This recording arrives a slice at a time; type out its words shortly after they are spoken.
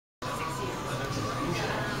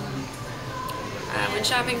when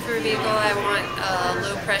shopping for a vehicle, I want a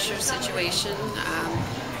low pressure situation.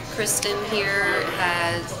 Kristen here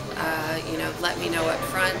has, let me know up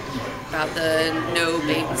front about the no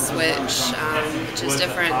bait and switch, which is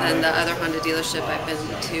different than the other Honda dealership I've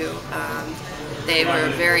been to. They were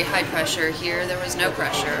very high pressure. Here there was no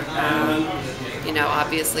pressure.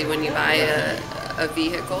 Obviously when you buy a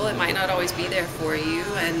vehicle, it might not always be there for you,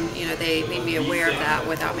 and they made me aware of that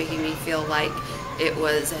without making me feel like it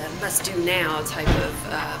was a must-do-now type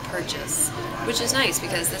of purchase, which is nice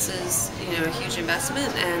because this is a huge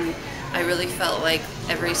investment, and I really felt like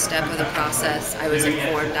every step of the process I was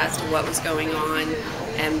informed as to what was going on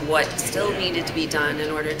and what still needed to be done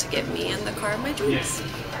in order to get me in the car of my dreams.